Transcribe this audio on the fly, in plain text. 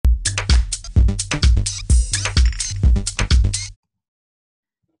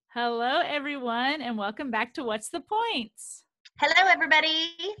Hello, everyone, and welcome back to What's the Points? Hello,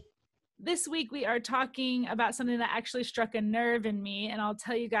 everybody. This week, we are talking about something that actually struck a nerve in me, and I'll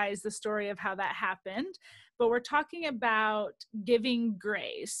tell you guys the story of how that happened. But we're talking about giving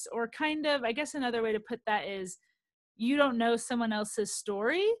grace, or kind of, I guess another way to put that is you don't know someone else's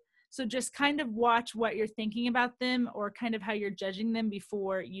story. So just kind of watch what you're thinking about them or kind of how you're judging them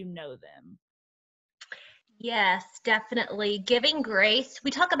before you know them. Yes, definitely. Giving grace. We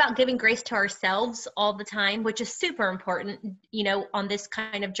talk about giving grace to ourselves all the time, which is super important, on this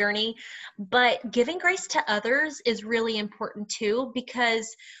kind of journey. But giving grace to others is really important too,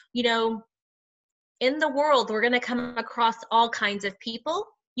 because, you know, in the world, we're going to come across all kinds of people.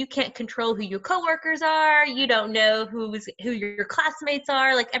 You can't control who your coworkers are. You don't know who your classmates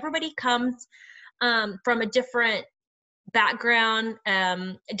are. Like everybody comes from a different background,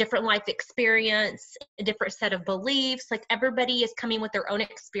 a different life experience, a different set of beliefs. Like everybody is coming with their own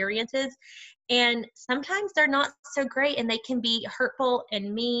experiences. And sometimes they're not so great and they can be hurtful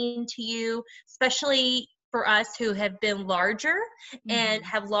and mean to you, especially for us who have been larger and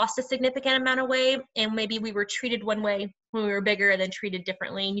have lost a significant amount of weight. And maybe we were treated one way when we were bigger and then treated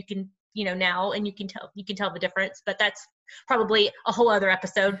differently. And you can, now, and you can tell the difference, but that's probably a whole other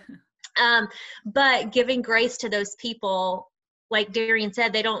episode. But giving grace to those people, like Darian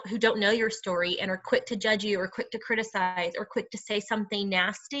said, who don't know your story and are quick to judge you or quick to criticize or quick to say something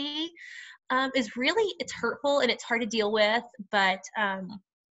nasty, it's hurtful and it's hard to deal with. But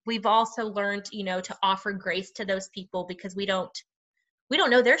we've also learned, to offer grace to those people because we don't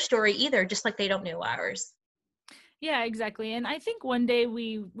know their story either, just like they don't know ours. Yeah, exactly. And I think one day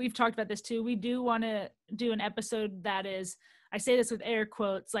we've talked about this too. We do want to do an episode that is, I say this with air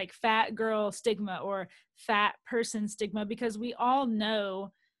quotes, like fat girl stigma or fat person stigma, because we all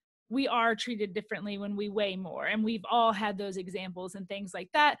know we are treated differently when we weigh more, and we've all had those examples and things like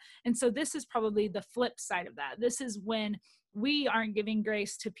that. And so this is probably the flip side of that. This is when we aren't giving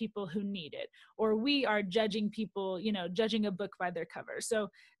grace to people who need it, or we are judging people, judging a book by their cover. So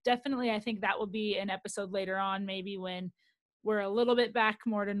definitely I think that will be an episode later on, maybe when we're a little bit back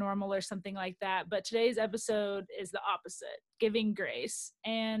more to normal or something like that. But today's episode is the opposite, giving grace.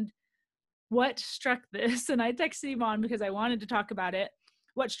 And what struck this, and I texted Yvonne because I wanted to talk about it.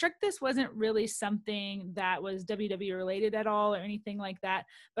 What struck this wasn't really something that was WW related at all or anything like that,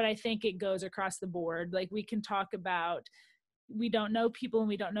 but I think it goes across the board. Like we can talk about, we don't know people and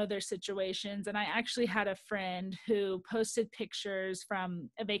we don't know their situations. And I actually had a friend who posted pictures from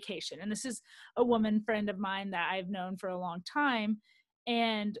a vacation. And this is a woman friend of mine that I've known for a long time.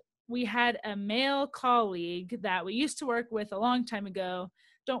 And we had a male colleague that we used to work with a long time ago,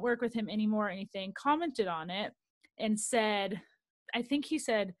 don't work with him anymore or anything, commented on it and said, I think he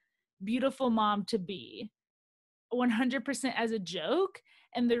said, beautiful mom to be, 100% as a joke.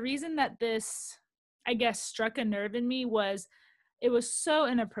 And the reason that this, I guess, struck a nerve in me was it was so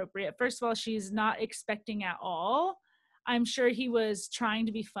inappropriate. First of all, she's not expecting at all. I'm sure he was trying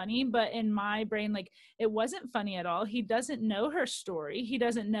to be funny, but in my brain, like, it wasn't funny at all. He doesn't know her story. He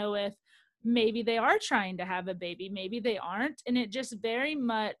doesn't know if maybe they are trying to have a baby, maybe they aren't. And it just very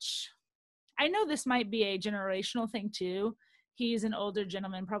much, I know this might be a generational thing too. He's an older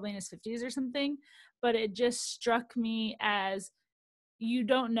gentleman, probably in his 50s or something, but it just struck me as you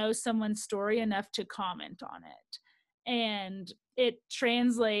don't know someone's story enough to comment on it. And it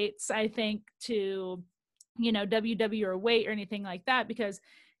translates, I think, to, WW or weight or anything like that, because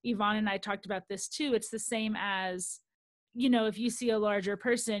Yvonne and I talked about this too. It's the same as, if you see a larger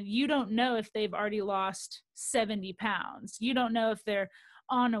person, you don't know if they've already lost 70 pounds. You don't know if they're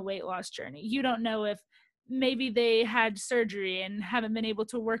on a weight loss journey. You don't know if maybe they had surgery and haven't been able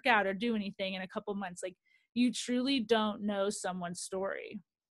to work out or do anything in a couple months. Like, you truly don't know someone's story.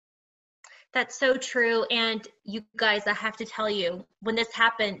 That's so true. And you guys, I have to tell you, when this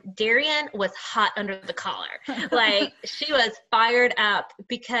happened, Darian was hot under the collar. Like she was fired up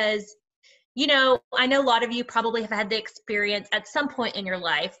because, I know a lot of you probably have had the experience at some point in your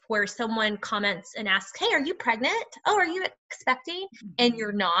life where someone comments and asks, hey, are you pregnant? Oh, are you expecting? And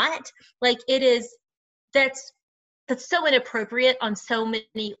you're not. Like that's so inappropriate on so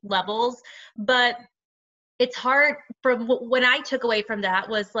many levels. But it's hard. From when I took away from that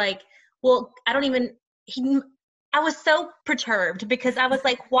was like, well, I was so perturbed because I was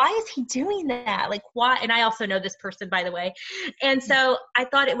like, why is he doing that? Like, why? And I also know this person, by the way. And so I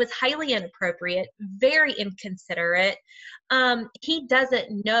thought it was highly inappropriate, very inconsiderate. He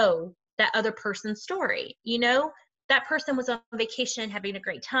doesn't know that other person's story. That person was on vacation, having a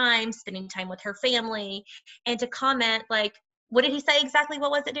great time, spending time with her family. And to comment like, what did he say exactly? What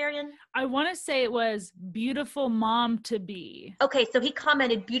was it, Darian? I want to say it was beautiful mom to be. Okay, so he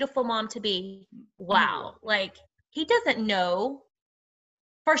commented, beautiful mom to be. Wow. Like, he doesn't know.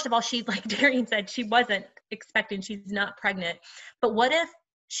 First of all, she's like Darian said, she wasn't expecting, she's not pregnant. But what if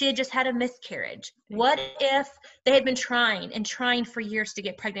she had just had a miscarriage? What if they had been trying and trying for years to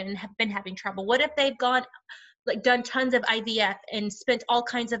get pregnant and have been having trouble? What if they've gone, like, done tons of IVF and spent all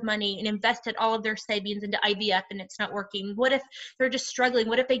kinds of money and invested all of their savings into IVF and it's not working? What if they're just struggling?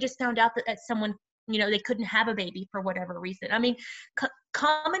 What if they just found out that someone, you know, they couldn't have a baby for whatever reason? I mean,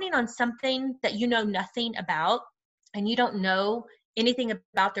 commenting on something that you know nothing about and you don't know anything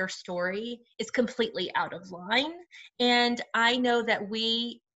about their story is completely out of line. And I know that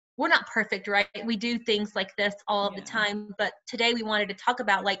we're not perfect, right? We do things like this all of the time, but today we wanted to talk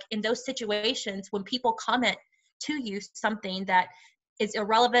about, like, in those situations when people comment to you something that is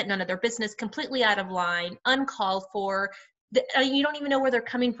irrelevant, none of their business, completely out of line, uncalled for, you don't even know where they're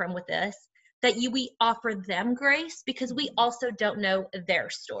coming from with this, that we offer them grace, because we also don't know their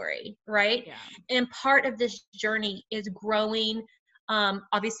story, right? Yeah. And part of this journey is growing,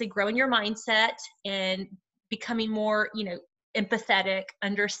 obviously growing your mindset and becoming more, you know, empathetic,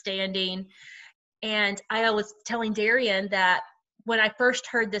 understanding. And I was telling Darian that when I first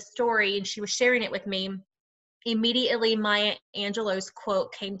heard this story and she was sharing it with me, immediately Maya Angelou's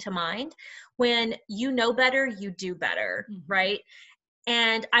quote came to mind: when you know better, you do better, right?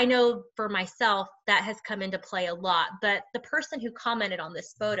 And I know for myself that has come into play a lot, but the person who commented on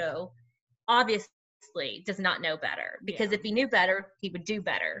this photo obviously does not know better, because if he knew better, he would do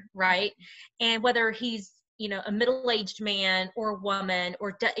better, right? And whether he's, you know, a middle-aged man or woman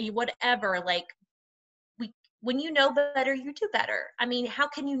or whatever, like, when you know better, you do better. I mean, how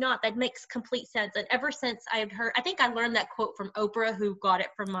can you not? That makes complete sense. And ever since I've heard, I think I learned that quote from Oprah, who got it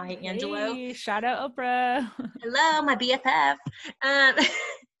from Maya Angelou. Shout out Oprah. Hello, my BFF. Um,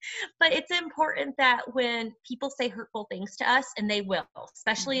 but it's important that when people say hurtful things to us, and they will,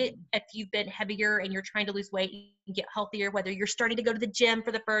 especially if you've been heavier and you're trying to lose weight and get healthier, whether you're starting to go to the gym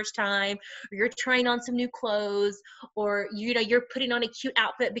for the first time, or you're trying on some new clothes, or, you know, you're putting on a cute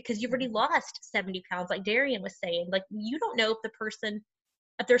outfit because you've already lost 70 pounds, like Darian was saying. Like, you don't know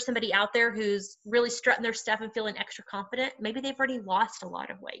if there's somebody out there who's really strutting their stuff and feeling extra confident. Maybe they've already lost a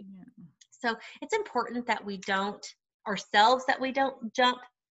lot of weight. So it's important that we don't jump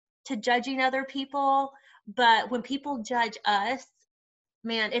to judging other people. But when people judge us,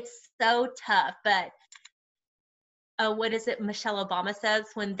 man, it's so tough. But what is it Michelle Obama says?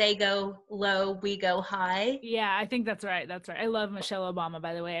 When they go low, we go high. Yeah, I think that's right. That's right. I love Michelle Obama,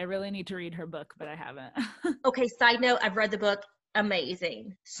 by the way. I really need to read her book, but I haven't. Okay, side note, I've read the book.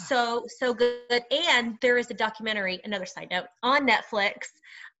 Amazing. So good. And there is a documentary, another side note, on Netflix.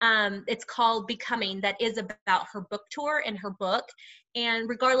 It's called Becoming, that is about her book tour and her book. And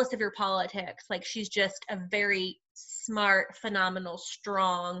regardless of your politics, like, she's just a very smart, phenomenal,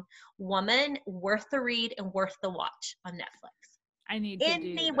 strong woman, worth the read and worth the watch on Netflix. I need to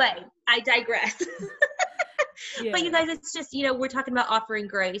Anyway, I digress. But you guys, it's just, you know, we're talking about offering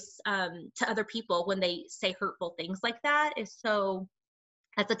grace to other people when they say hurtful things like that. That's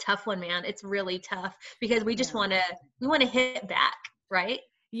a tough one, man. It's really tough, because we just want to hit back, right?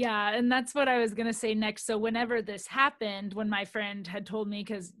 Yeah, and that's what I was going to say next. So whenever this happened, when my friend had told me,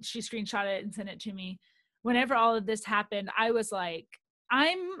 because she screenshot it and sent it to me, whenever all of this happened, I was like,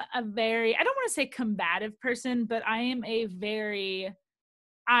 I'm a very, I don't want to say combative person, but I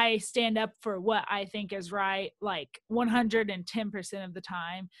stand up for what I think is right, like 110% of the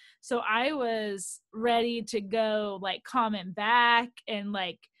time. So I was ready to go, like, comment back and,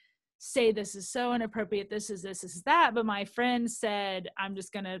 like, say this is so inappropriate, this is that. But my friend said, I'm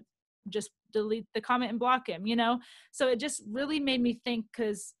just going to just delete the comment and block him, you know? So it just really made me think,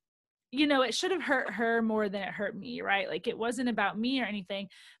 because, you know, it should have hurt her more than it hurt me, right? Like, it wasn't about me or anything,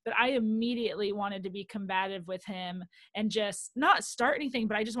 but I immediately wanted to be combative with him and just not start anything,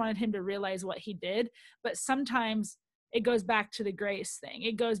 but I just wanted him to realize what he did. But sometimes it goes back to the grace thing.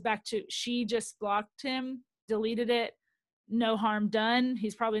 It goes back to, she just blocked him, deleted it, no harm done.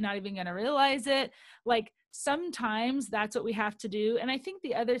 He's probably not even going to realize it. Like, sometimes that's what we have to do. And I think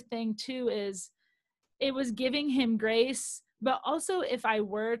the other thing too is, it was giving him grace. But also, if I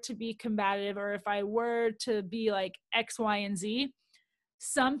were to be combative, or if I were to be like X, Y, and Z,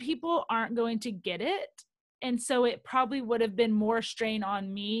 some people aren't going to get it. And so it probably would have been more strain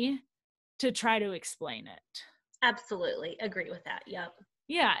on me to try to explain it. Absolutely. Agree with that. Yep.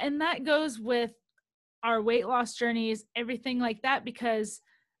 Yeah. And that goes with our weight loss journeys, everything like that, because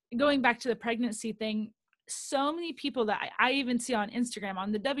going back to the pregnancy thing, so many people that I even see on Instagram,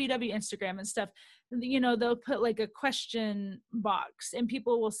 on the WW Instagram and stuff, they'll put like a question box and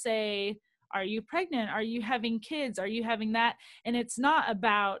people will say, are you pregnant? Are you having kids? Are you having that? And it's not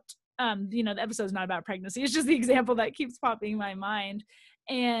about, the episode's not about pregnancy. It's just the example that keeps popping in my mind.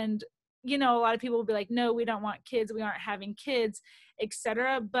 And, a lot of people will be like, no, we don't want kids. We aren't having kids,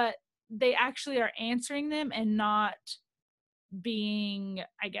 etc. But they actually are answering them and not being,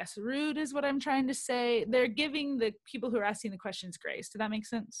 I guess, rude is what I'm trying to say. They're giving the people who are asking the questions grace. Does that make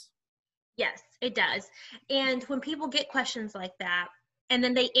sense? Yes, it does. And when people get questions like that, and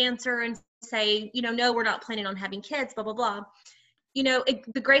then they answer and say, no, we're not planning on having kids, blah, blah, blah.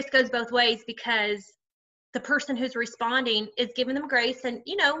 The grace goes both ways, because the person who's responding is giving them grace and,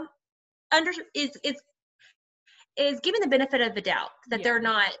 is giving the benefit of the doubt that they're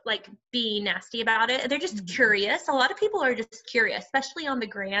not like being nasty about it. They're just curious. A lot of people are just curious, especially on the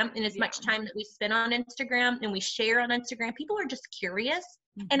gram, and as much time that we spend on Instagram and we share on Instagram, people are just curious.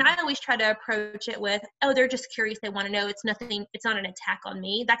 And I always try to approach it with, oh, they're just curious. They want to know. It's nothing. It's not an attack on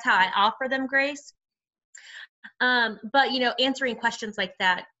me. That's how I offer them grace. But answering questions like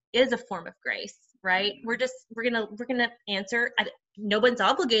that is a form of grace, right? We're gonna answer. No one's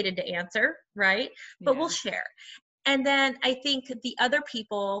obligated to answer, right? But we'll share. And then I think the other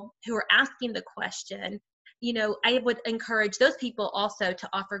people who are asking the question, I would encourage those people also to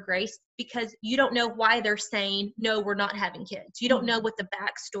offer grace, because you don't know why they're saying, no, we're not having kids. You don't know what the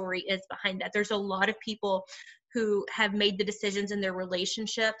backstory is behind that. There's a lot of people who have made the decisions in their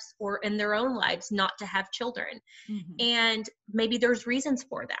relationships or in their own lives not to have children. And maybe there's reasons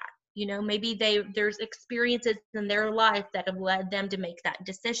for that. Maybe there's experiences in their life that have led them to make that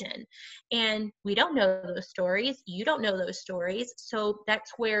decision. And we don't know those stories. You don't know those stories. So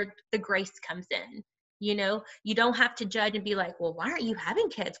that's where the grace comes in. You don't have to judge and be like, well, why aren't you having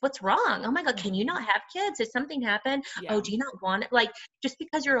kids? What's wrong? Oh my God, can you not have kids? Did something happen? Oh, do you not want it? Like, just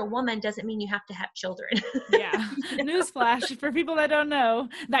because you're a woman doesn't mean you have to have children. Newsflash for people that don't know.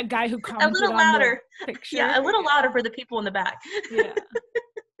 That guy who commented a little louder. On the picture. Yeah, a little louder for the people in the back.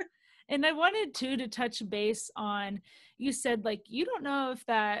 And I wanted to touch base on, you said like, you don't know if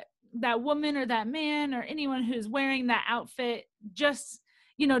that woman or that man or anyone who's wearing that outfit just,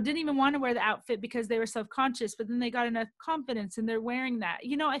 didn't even want to wear the outfit because they were self-conscious, but then they got enough confidence and they're wearing that.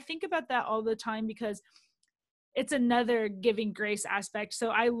 I think about that all the time, because it's another giving grace aspect. So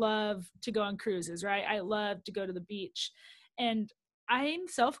I love to go on cruises, right? I love to go to the beach, and I'm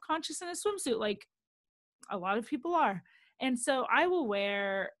self-conscious in a swimsuit, like a lot of people are. And so I will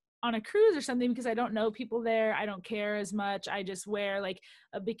wear on a cruise or something, because I don't know people there, I don't care as much, I just wear like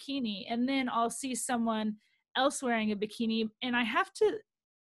a bikini, and then I'll see someone else wearing a bikini and I have to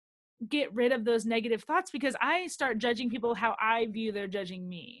get rid of those negative thoughts, because I start judging people how I view they're judging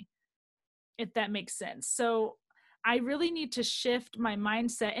me, if that makes sense. So I really need to shift my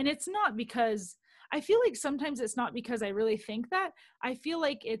mindset. And it's not because, I feel like sometimes it's not because I really think that. I feel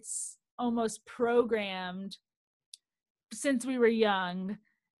like it's almost programmed since we were young.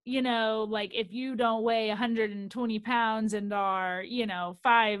 Like if you don't weigh 120 pounds and are,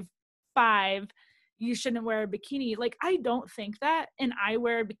 5'5", you shouldn't wear a bikini. Like, I don't think that, and I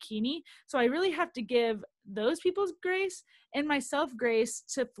wear a bikini. So I really have to give those people's grace and myself grace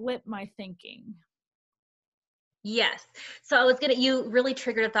to flip my thinking. Yes. So you really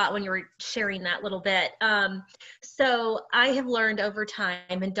triggered a thought when you were sharing that little bit. So I have learned over time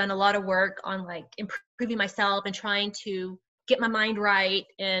and done a lot of work on like improving myself and trying to get my mind right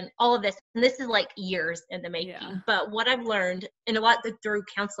and all of this. And this is like years in the making. But what I've learned, and a lot through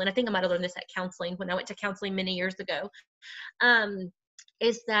counseling, I think I might have learned this at counseling when I went to counseling many years ago,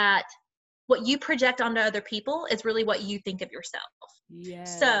 is that what you project onto other people is really what you think of yourself.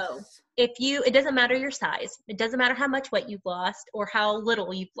 Yes. So it doesn't matter your size, it doesn't matter how much weight you've lost or how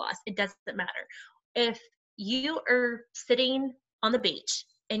little you've lost, it doesn't matter. If you are sitting on the beach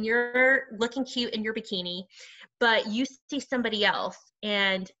and you're looking cute in your bikini, but you see somebody else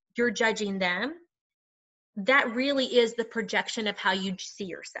and you're judging them, that really is the projection of how you see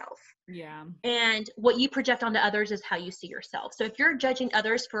yourself. Yeah. And what you project onto others is how you see yourself. So if you're judging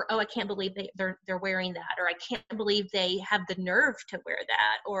others for, oh, I can't believe they're wearing that, or I can't believe they have the nerve to wear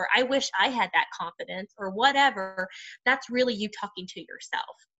that, or I wish I had that confidence, or whatever, that's really you talking to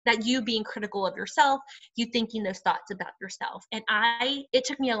yourself. That you being critical of yourself, you thinking those thoughts about yourself. And it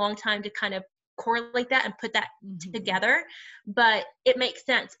took me a long time to kind of correlate that and put that together, but it makes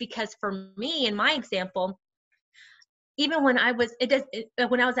sense, because for me, in my example, even when I was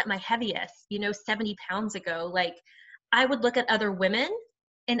at my heaviest, 70 pounds ago, like I would look at other women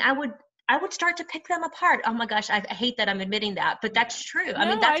and I I would start to pick them apart. Oh my gosh, I hate that I'm admitting that, but that's true. I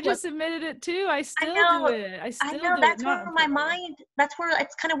No, mean, that's I what just admitted it too. I I still do know. it. I I still know do it. that's Not where on my purpose. mind, that's where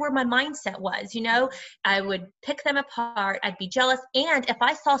it's kind of where my mindset was, you know. I would pick them apart. I'd be jealous. And if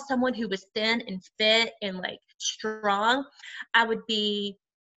I saw someone who was thin and fit and like strong, I would be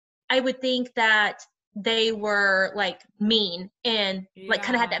I would think that they were like mean and like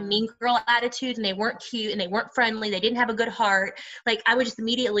kind of had that Yeah. mean girl attitude, and they weren't cute and they weren't friendly. They didn't have a good heart. Like I would just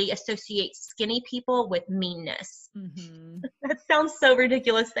immediately associate skinny people with meanness. Hmm. That sounds so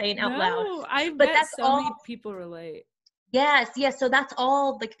ridiculous saying out loud, No, I but bet that's so all. many people relate. Yes, yes. So that's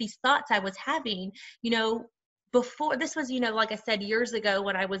all like these thoughts I was having, you know, before this was, you know, like I said, years ago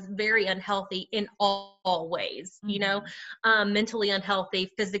when I was very unhealthy in all ways, you know, Hmm. mentally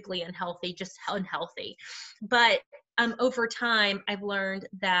unhealthy, physically unhealthy, just unhealthy. But over time, I've learned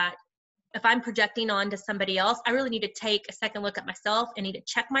that if I'm projecting on to somebody else, I really need to take a second look at myself and need to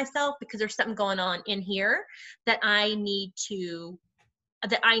check myself, because there's something going on in here that I need to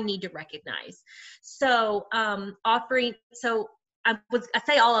recognize. So I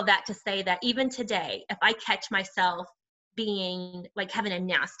say all of that to say that even today, if I catch myself being like having a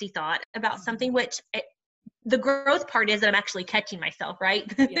nasty thought about something, the growth part is that I'm actually catching myself,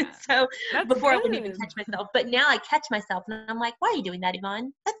 right? Yeah, So that's before I wouldn't even good. catch myself, but now I catch myself and I'm like, why are you doing that,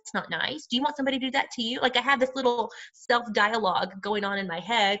 Yvonne? That's not nice. Do you want somebody to do that to you? Like I have this little self dialogue going on in my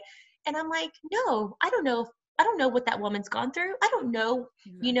head, and I'm like, no, I don't know. I don't know what that woman's gone through. I don't know,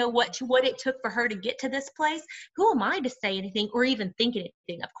 you know, Exactly. what it took for her to get to this place. Who am I to say anything or even think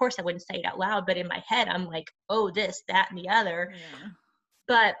anything? Of course, I wouldn't say it out loud, but in my head, I'm like, oh, this, that, and the other. Yeah.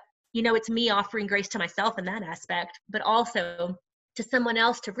 But you know, it's me offering grace to myself in that aspect, but also to someone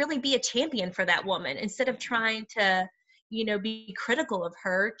else to really be a champion for that woman instead of Yeah. trying to, you know, be critical of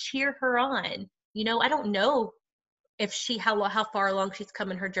her. Cheer her on. You know, I don't know if how far along she's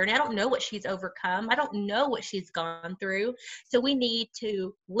come in her journey. I don't know what she's overcome. I don't know what she's gone through. So we need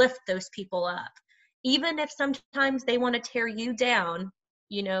to lift those people up, even if sometimes they want to tear you down.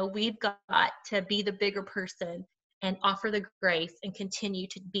 You know, we've got to be the bigger person and offer the grace and continue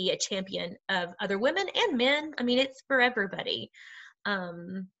to be a champion of other women and men. I mean, it's for everybody.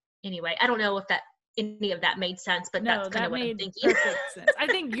 um anyway, I don't know if that any of that made sense, but that's No, kind of that what I'm made thinking. perfect sense. I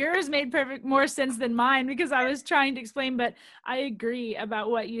think yours made perfect more sense than mine because I was trying to explain, but I agree about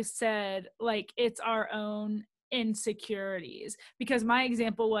what you said. Like it's our own insecurities. Because my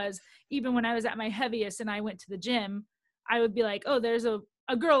example was even when I was at my heaviest and I went to the gym, I would be like, oh, there's a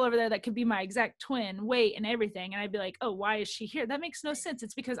girl over there that could be my exact twin, weight and everything. And I'd be like, oh, why is she here? That makes no sense.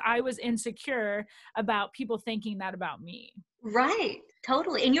 It's because I was insecure about people thinking that about me. Right,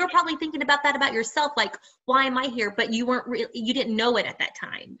 totally. And you were probably thinking about that about yourself, like, why am I here? But you weren't really, you didn't know it at that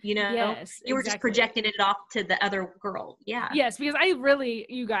time, you know? Yes, You were just exactly. projecting it off to the other girl. Yeah. Yes, because I really,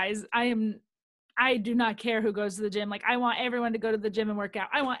 you guys, I do not care who goes to the gym. Like I want everyone to go to the gym and work out.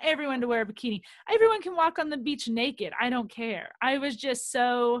 I want everyone to wear a bikini. Everyone can walk on the beach naked. I don't care. I was just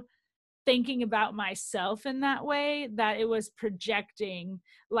so thinking about myself in that way that it was projecting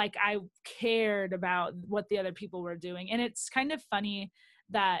like I cared about what the other people were doing. And it's kind of funny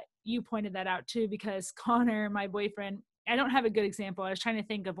that you pointed that out too, because Connor, my boyfriend, I don't have a good example. I was trying to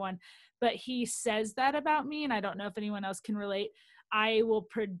think of one, but he says that about me. And I don't know if anyone else can relate. I will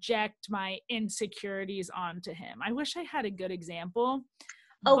project my insecurities onto him. I wish I had a good example,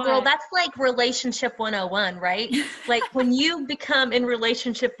 Oh, girl, but that's like relationship 101, right? Like when you become in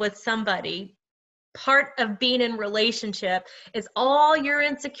relationship with somebody, part of being in relationship is all your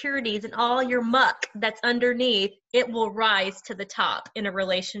insecurities and all your muck that's underneath. It will rise to the top in a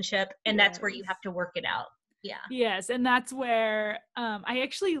relationship, and that's where you yes. have to work it out. Yeah. Yes, and that's where I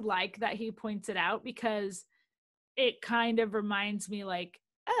actually like that he points it out because it kind of reminds me like,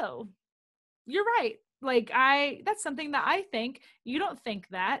 oh, you're right. Like that's something that I think. You don't think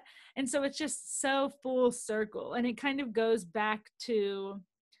that. And so it's just so full circle. And it kind of goes back to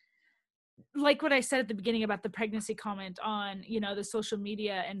like what I said at the beginning about the pregnancy comment on, the social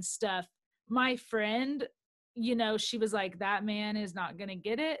media and stuff. My friend, she was like, that man is not going to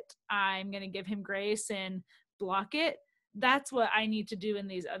get it. I'm going to give him grace and block it. That's what I need to do in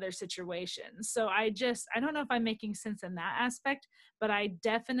these other situations. So I don't know if I'm making sense in that aspect, but I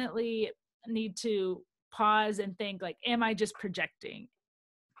definitely need to pause and think like, am I just projecting?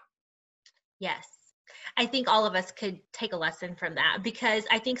 Yes. I think all of us could take a lesson from that, because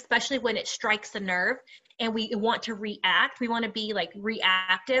I think especially when it strikes a nerve and we want to react, we want to be like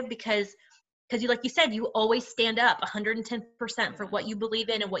reactive, because you, like you said, you always stand up 110% for Yeah. what you believe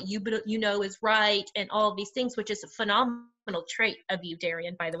in and what you know is right and all of these things, which is a phenomenal trait of you,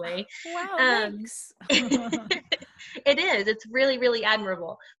 Darian, by the way. Wow, um thanks. It is. It's really, really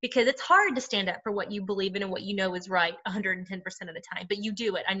admirable because it's hard to stand up for what you believe in and what you know is right 110% of the time, but you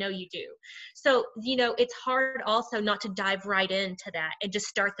do it. I know you do. So, it's hard also not to dive right into that and just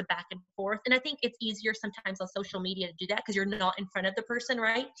start the back and forth. And I think it's easier sometimes on social media to do that because you're not in front of the person,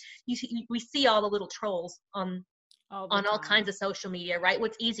 right? We see all the little trolls on all kinds of social media, right?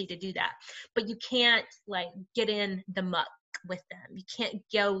 What's easy to do that, but you can't like get in the muck with them. You can't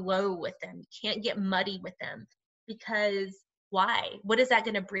go low with them. You can't get muddy with them because why? What is that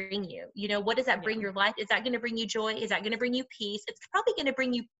going to bring you? What does that bring your life? Is that going to bring you joy? Is that going to bring you peace? It's probably going to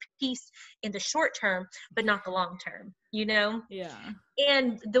bring you peace in the short term, but not the long term, Yeah.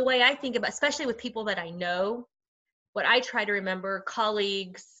 And the way I think about, especially with people that I know, what I try to remember,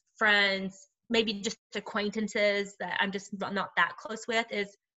 colleagues, friends, maybe just acquaintances that I'm just not that close with,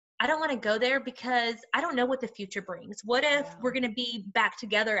 is I don't want to go there because I don't know what the future brings. What if we're going to be back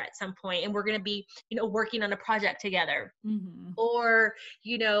together at some point and we're going to be, working on a project together? Mm-hmm. Or,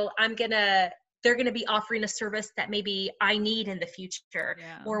 they're going to be offering a service that maybe I need in the future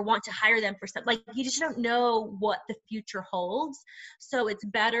or want to hire them for something. Like, you just don't know what the future holds. So it's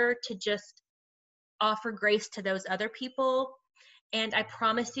better to just offer grace to those other people. And I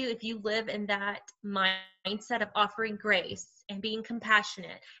promise you, if you live in that mindset of offering grace and being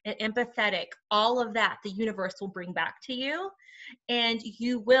compassionate and empathetic, all of that, the universe will bring back to you. And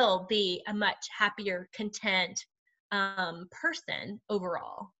you will be a much happier, content person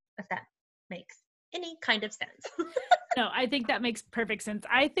overall, if that makes any kind of sense. No, I think that makes perfect sense.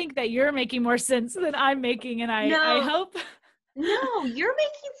 I think that you're making more sense than I'm making. And I hope. No, you're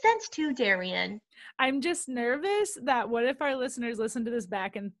making sense too, Darian. I'm just nervous that what if our listeners listen to this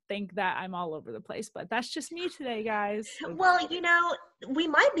back and think that I'm all over the place, but that's just me today, guys. Well, we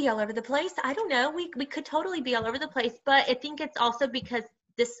might be all over the place. I don't know. We could totally be all over the place, but I think it's also because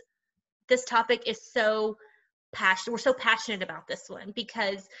this topic is so passionate. We're so passionate about this one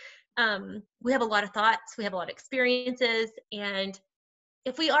because we have a lot of thoughts, we have a lot of experiences, and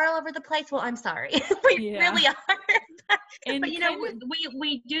if we are all over the place, well, I'm sorry. We really are. But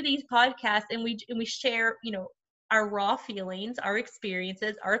we do these podcasts and we share, our raw feelings, our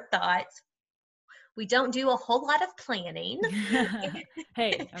experiences, our thoughts. We don't do a whole lot of planning.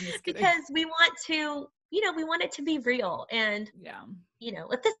 Hey, I'm just kidding. Because we want to, we want it to be real. And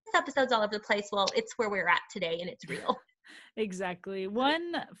if this episode's all over the place, well, it's where we're at today and it's real. Exactly.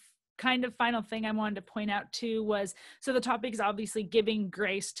 One kind of final thing I wanted to point out too was, so the topic is obviously giving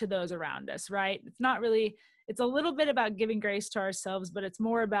grace to those around us, right? It's a little bit about giving grace to ourselves, but it's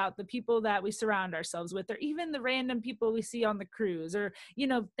more about the people that we surround ourselves with, or even the random people we see on the cruise, or,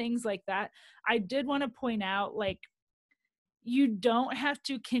 things like that. I did want to point out, like, you don't have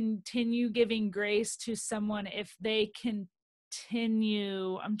to continue giving grace to someone if they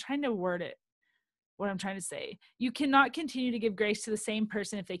continue, I'm trying to word it, what I'm trying to say. You cannot continue to give grace to the same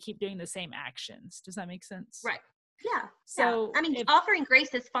person if they keep doing the same actions. Does that make sense? Right. Yeah. So, I mean, offering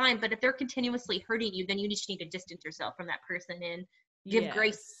grace is fine, but if they're continuously hurting you, then you just need to distance yourself from that person and give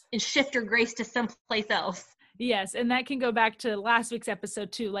grace and shift your grace to someplace else. Yes. And that can go back to last week's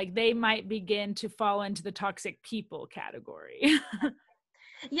episode too. Like, they might begin to fall into the toxic people category.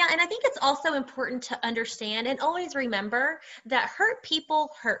 Yeah, and I think it's also important to understand and always remember that hurt people,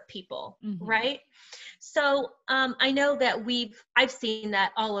 mm-hmm. right? So I know that I've seen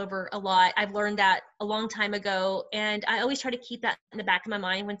that all over a lot. I've learned that a long time ago, and I always try to keep that in the back of my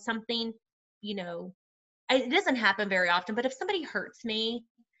mind when something, it doesn't happen very often, but if somebody hurts me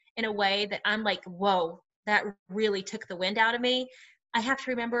in a way that I'm like, whoa, that really took the wind out of me, I have to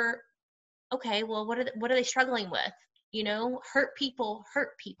remember, okay, well, what are they struggling with? Hurt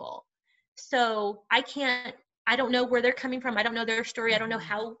people. So I don't know where they're coming from. I don't know their story. I don't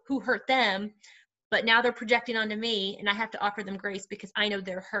know who hurt them, but now they're projecting onto me, and I have to offer them grace because I know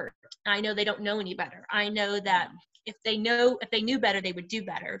they're hurt. I know they don't know any better. I know that if they knew better, they would do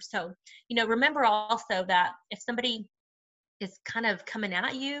better. So, remember also that if somebody is kind of coming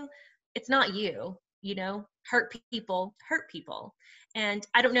at you, it's not you, hurt people. And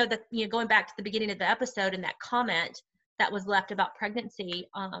I don't know that, going back to the beginning of the episode and that comment that was left about pregnancy,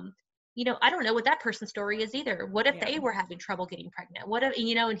 I don't know what that person's story is either. What if they were having trouble getting pregnant? What if,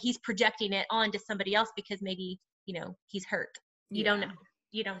 and he's projecting it onto somebody else because maybe, he's hurt. You don't know.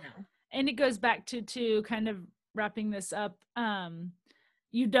 And it goes back to kind of wrapping this up.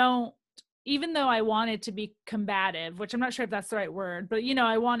 Even though I wanted to be combative, which I'm not sure if that's the right word, but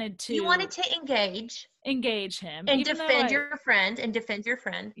I wanted to. You wanted to engage him and defend your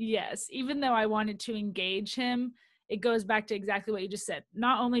friend. Yes, even though I wanted to engage him, it goes back to exactly what you just said.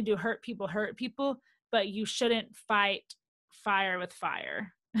 Not only do hurt people, but you shouldn't fight fire with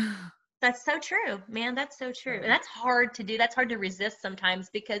fire. That's so true, man. That's so true. And that's hard to do. That's hard to resist sometimes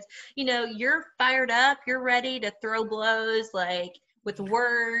because, you're fired up, you're ready to throw blows like with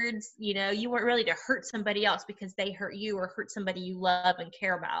words, you weren't really to hurt somebody else because they hurt you or hurt somebody you love and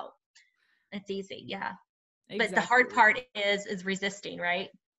care about. It's easy. Yeah. But the hard Exactly. part is resisting, right?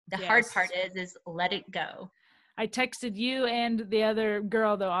 The hard Yes. part is let it go. I texted you and the other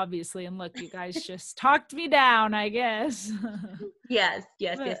girl though, obviously, and look, you guys just talked me down, I guess. Yes,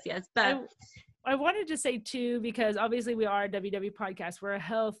 yes, yes, But yes. I But I wanted to say too, because obviously we are a WW podcast. We're a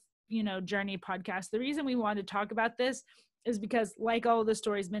health, journey podcast. The reason we wanted to talk about this is because, like all the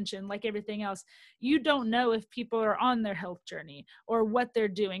stories mentioned, like everything else, you don't know if people are on their health journey or what they're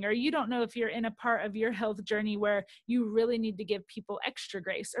doing, or you don't know if you're in a part of your health journey where you really need to give people extra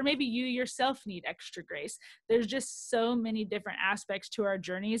grace, or maybe you yourself need extra grace. There's just so many different aspects to our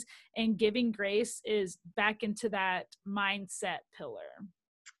journeys, and giving grace is back into that mindset pillar.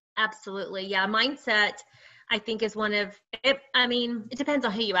 absolutely. Yeah. Mindset, I think, is one of it. I mean, it depends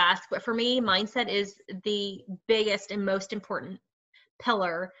on who you ask, but for me, mindset is the biggest and most important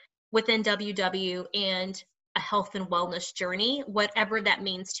pillar within WW and a health and wellness journey, whatever that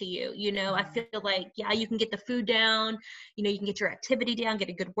means to you. I feel like, yeah, you can get the food down, you can get your activity down, get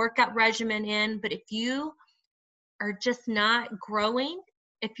a good workout regimen in. But if you are just not growing,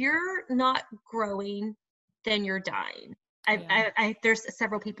 if you're not growing, then you're dying. Yeah. There's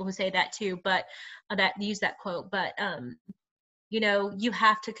several people who say that too, but that use that quote. But you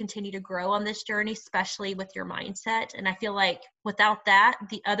have to continue to grow on this journey, especially with your mindset. And I feel like without that,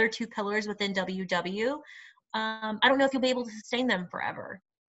 the other two pillars within WW, I don't know if you'll be able to sustain them forever.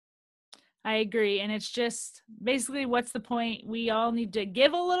 I agree. And it's just basically, what's the point? We all need to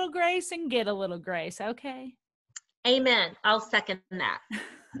give a little grace and get a little grace. Okay. Amen. I'll second that.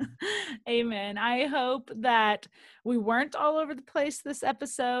 Amen. I hope that we weren't all over the place this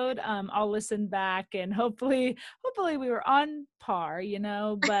episode. I'll listen back and hopefully we were on par,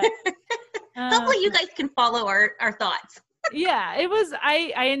 but Hopefully you guys can follow our thoughts. yeah, it was,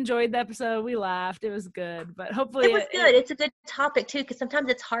 I enjoyed the episode. We laughed. It was good, but hopefully It was good. It's a good topic too, because sometimes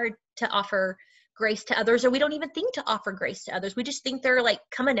it's hard to offer grace to others, or we don't even think to offer grace to others. We just think they're like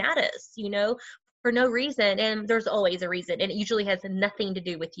coming at us, for no reason. And there's always a reason. And it usually has nothing to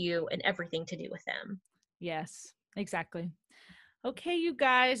do with you and everything to do with them. yes, exactly. Okay, you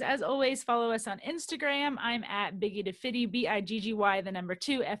guys, as always, follow us on Instagram. I'm at Biggie to Fitty, BIGGY, the number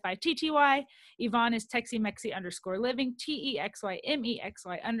 2, FITTY. Yvonne is TexyMexy_living,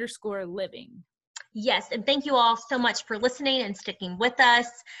 TEXYMEXY_living. Yes, and thank you all so much for listening and sticking with us.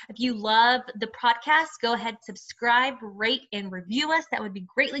 If you love the podcast, go ahead, subscribe, rate, and review us. That would be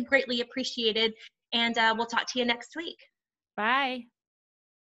greatly, greatly appreciated. And we'll talk to you next week. Bye.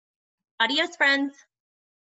 Adios, friends.